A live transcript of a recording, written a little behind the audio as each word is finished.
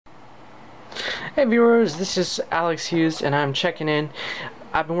Hey viewers, this is Alex Hughes and I'm checking in.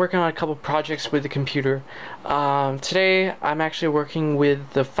 I've been working on a couple projects with the computer. Today I'm actually working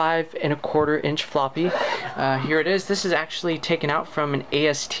with the 5 1/4 inch floppy. Here it is. This is actually taken out from an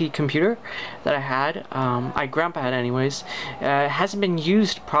AST computer that I had. My grandpa had anyways. It hasn't been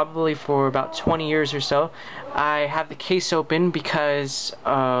used probably for about 20 years or so. I have the case open because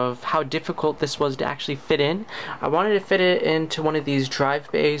of how difficult this was to actually fit in. I wanted to fit it into one of these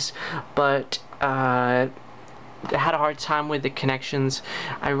drive bays, but I had a hard time with the connections.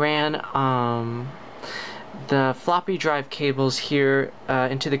 I ran the floppy drive cables here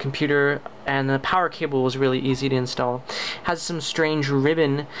into the computer, and the power cable was really easy to install. Has some strange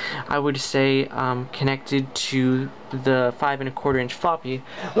ribbon, I would say, connected to the 5 1/4 inch floppy.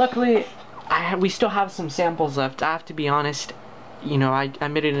 Luckily, we still have some samples left. I have to be honest, you know, I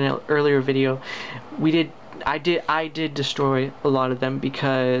admitted in an earlier video, I did destroy a lot of them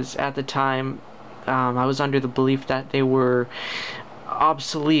because at the time I was under the belief that they were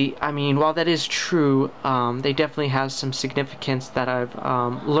obsolete. I mean, while that is true, they definitely have some significance that I've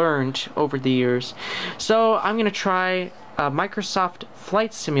learned over the years. So I'm gonna try Microsoft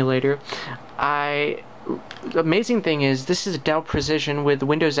Flight Simulator. The amazing thing is this is Dell Precision with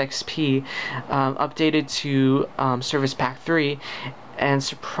Windows XP updated to Service Pack 3, and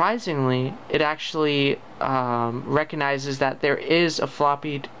surprisingly it actually recognizes that there is a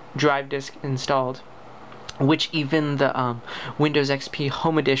floppy drive disk installed, which even the Windows XP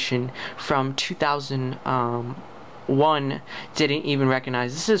Home Edition from 2001 didn't even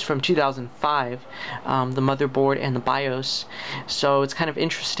recognize. This is from 2005, the motherboard and the BIOS. So it's kind of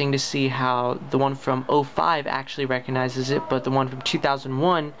interesting to see how the one from 05 actually recognizes it, but the one from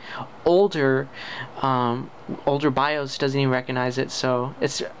 2001, older BIOS, doesn't even recognize it. So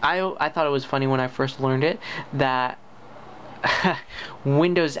I thought it was funny when I first learned it that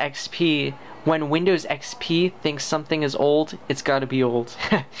Windows XP, when Windows XP thinks something is old, it's gotta be old.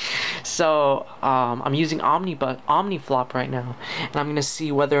 So I'm using OmniFlop right now, and I'm gonna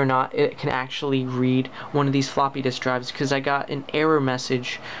see whether or not it can actually read one of these floppy disk drives, because I got an error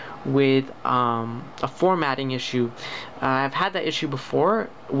message with a formatting issue. I've had that issue before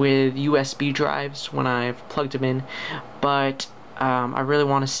with USB drives when I've plugged them in, but I really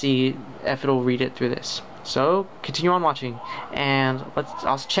want to see if it'll read it through this. So continue on watching, and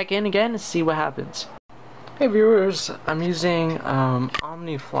I'll check in again and see what happens. Hey viewers, I'm using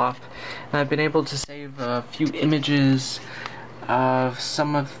OmniFlop, and I've been able to save a few images of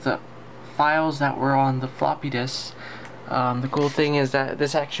some of the files that were on the floppy disk. The cool thing is that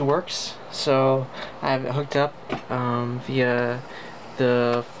this actually works, so I have it hooked up via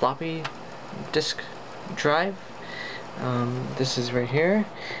the floppy disk drive. This is right here,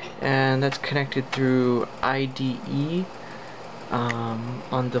 and that's connected through IDE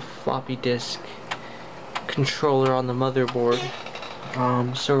on the floppy disk controller on the motherboard.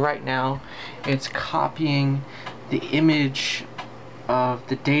 So right now it's copying the image of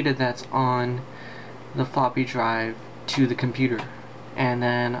the data that's on the floppy drive to the computer, and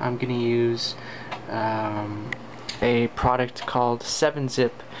then I'm gonna use a product called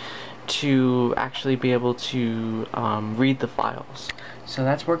 7-Zip to actually be able to read the files. So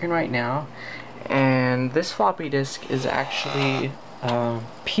that's working right now, and this floppy disk is actually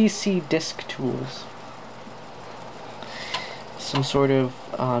PC Disk Tools, some sort of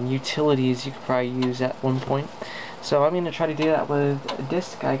utilities you could probably use at one point. So I'm going to try to do that with a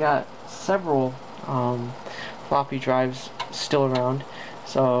disk. I got several floppy drives still around,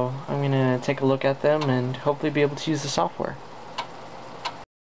 so I'm going to take a look at them and hopefully be able to use the software.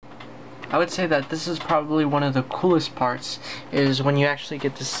 I would say that this is probably one of the coolest parts, is when you actually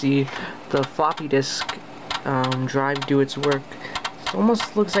get to see the floppy disk drive do its work. It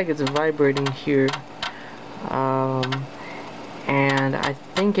almost looks like it's vibrating here, and I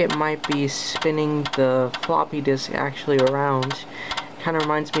think it might be spinning the floppy disk actually around. Kind of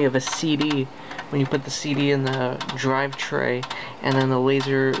reminds me of a CD, when you put the CD in the drive tray and then the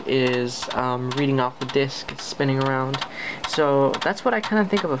laser is reading off the disk, it's spinning around. So that's what I kind of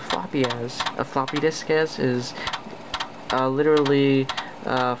think of a floppy as. A floppy disk as is literally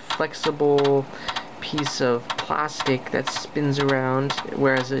a flexible piece of plastic that spins around,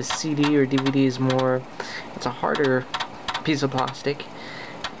 whereas a CD or DVD is more, it's a harder piece of plastic.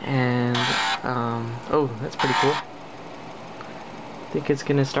 And oh, that's pretty cool. I think it's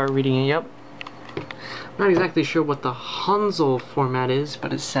gonna start reading it. Yep. I'm not exactly sure what the Hansel format is,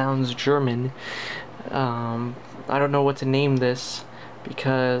 but it sounds German. I don't know what to name this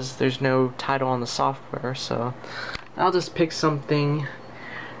because there's no title on the software, so I'll just pick something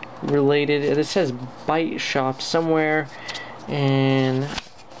related. It says Byte Shop somewhere in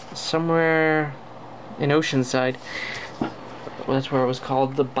somewhere in Oceanside. Well, that's where it was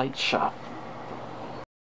called the Bite Shop.